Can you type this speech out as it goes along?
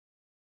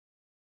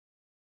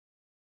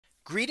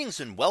Greetings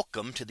and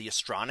welcome to the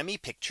Astronomy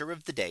Picture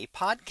of the Day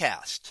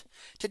podcast.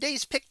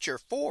 Today's picture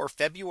for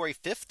February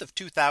 5th of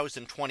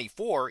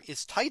 2024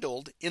 is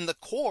titled "In the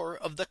Core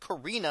of the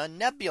Carina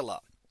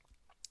Nebula."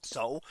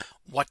 So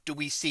what do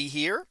we see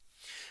here?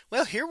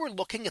 Well, here we're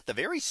looking at the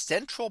very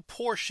central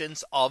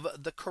portions of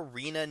the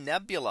Carina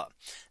Nebula.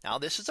 Now,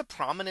 this is a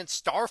prominent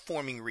star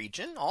forming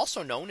region,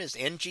 also known as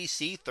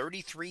NGC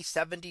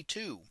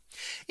 3372.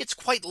 It's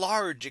quite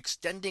large,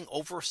 extending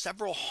over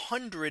several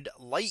hundred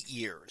light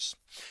years.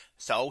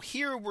 So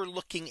here we're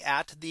looking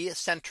at the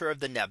center of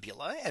the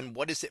nebula. And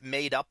what is it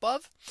made up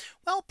of?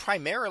 Well,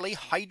 primarily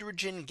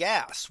hydrogen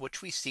gas,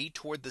 which we see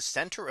toward the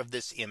center of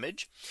this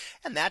image.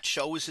 And that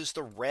shows is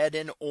the red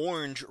and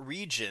orange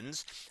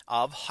regions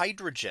of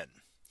hydrogen.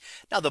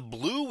 Now the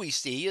blue we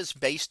see is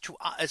based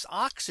as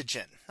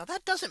oxygen. Now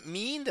that doesn't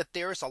mean that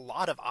there's a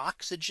lot of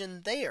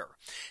oxygen there.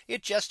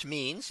 It just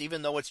means,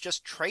 even though it's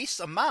just trace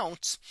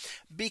amounts,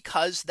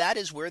 because that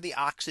is where the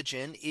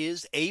oxygen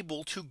is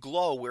able to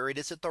glow, where it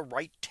is at the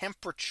right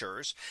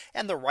temperatures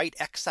and the right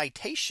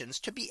excitations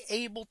to be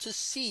able to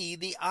see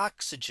the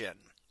oxygen.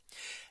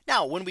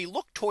 Now, when we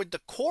look toward the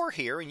core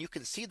here, and you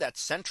can see that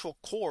central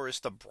core is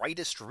the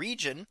brightest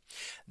region,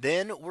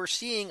 then we're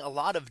seeing a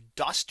lot of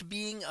dust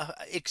being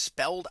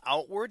expelled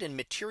outward and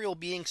material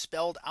being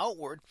expelled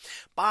outward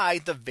by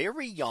the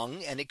very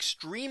young and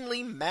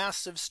extremely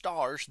massive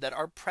stars that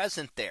are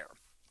present there.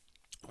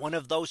 One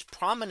of those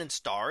prominent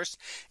stars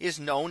is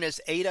known as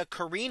Eta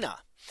Carinae.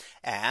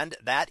 And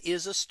that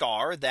is a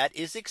star that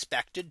is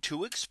expected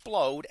to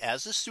explode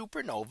as a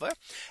supernova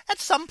at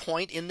some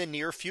point in the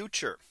near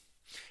future.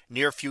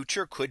 Near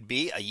future could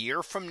be a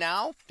year from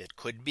now. It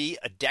could be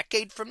a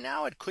decade from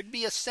now. It could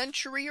be a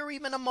century or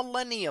even a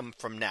millennium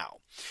from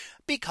now,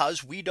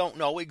 because we don't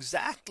know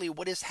exactly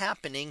what is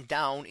happening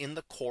down in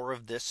the core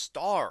of this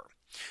star.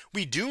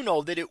 We do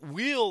know that it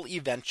will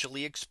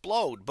eventually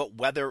explode, but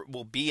whether it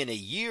will be in a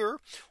year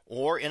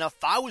or in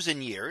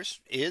 1,000 years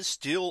is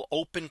still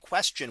open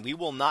question. We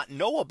will not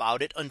know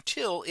about it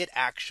until it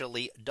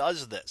actually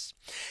does this.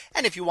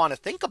 And if you want to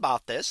think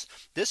about this,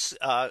 this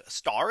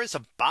star is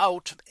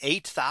about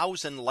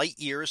 8,000 light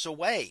years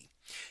away,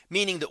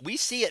 meaning that we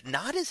see it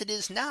not as it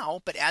is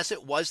now, but as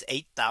it was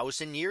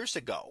 8,000 years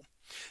ago.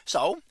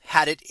 So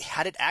had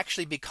it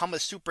actually become a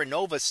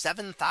supernova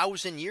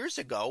 7,000 years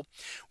ago,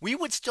 we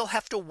would still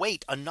have to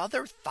wait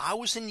another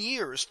 1,000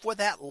 years for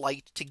that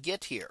light to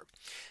get here.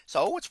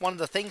 So it's one of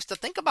the things to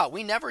think about.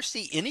 We never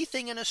see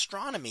anything in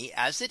astronomy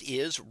as it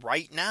is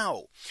right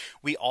now.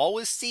 We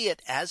always see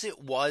it as it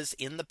was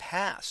in the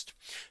past.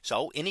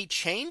 So any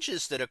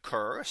changes that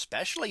occur,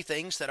 especially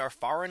things that are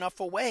far enough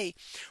away,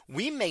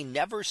 we may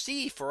never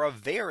see for a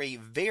very,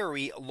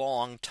 very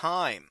long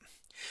time.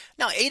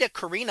 Now, Eta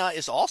Carinae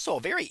is also a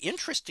very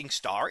interesting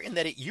star in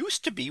that it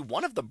used to be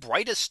one of the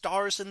brightest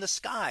stars in the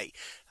sky.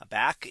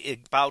 Back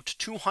about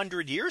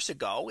 200 years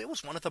ago, it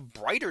was one of the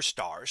brighter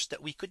stars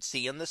that we could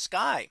see in the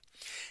sky.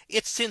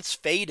 It's since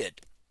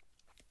faded.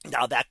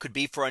 Now that could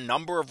be for a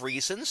number of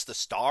reasons. The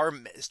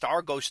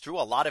star goes through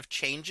a lot of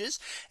changes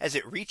as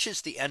it reaches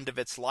the end of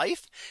its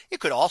life. It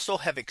could also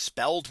have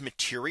expelled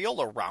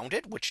material around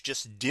it, which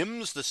just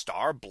dims the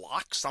star,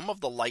 blocks some of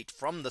the light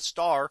from the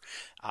star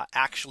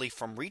actually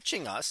from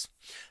reaching us.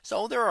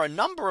 So there are a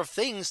number of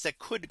things that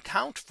could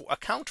account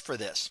for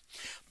this.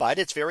 But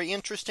it's very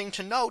interesting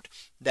to note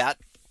that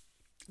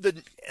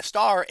the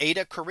star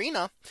Eta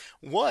Carinae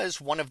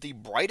was one of the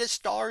brightest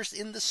stars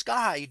in the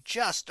sky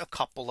just a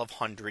couple of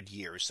hundred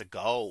years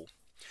ago.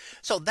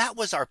 So that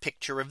was our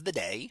picture of the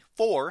day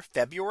for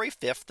February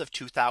 5th of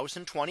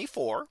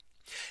 2024.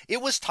 It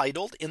was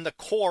titled "In the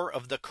Core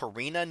of the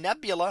Carina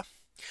Nebula."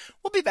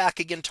 We'll be back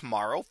again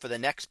tomorrow for the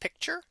next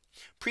picture,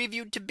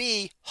 previewed to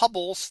be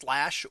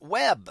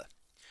Hubble/Webb.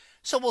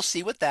 So we'll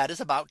see what that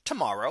is about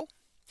tomorrow.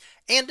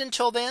 And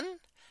until then,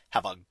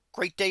 have a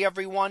great day,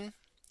 everyone.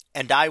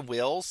 And I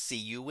will see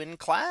you in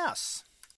class.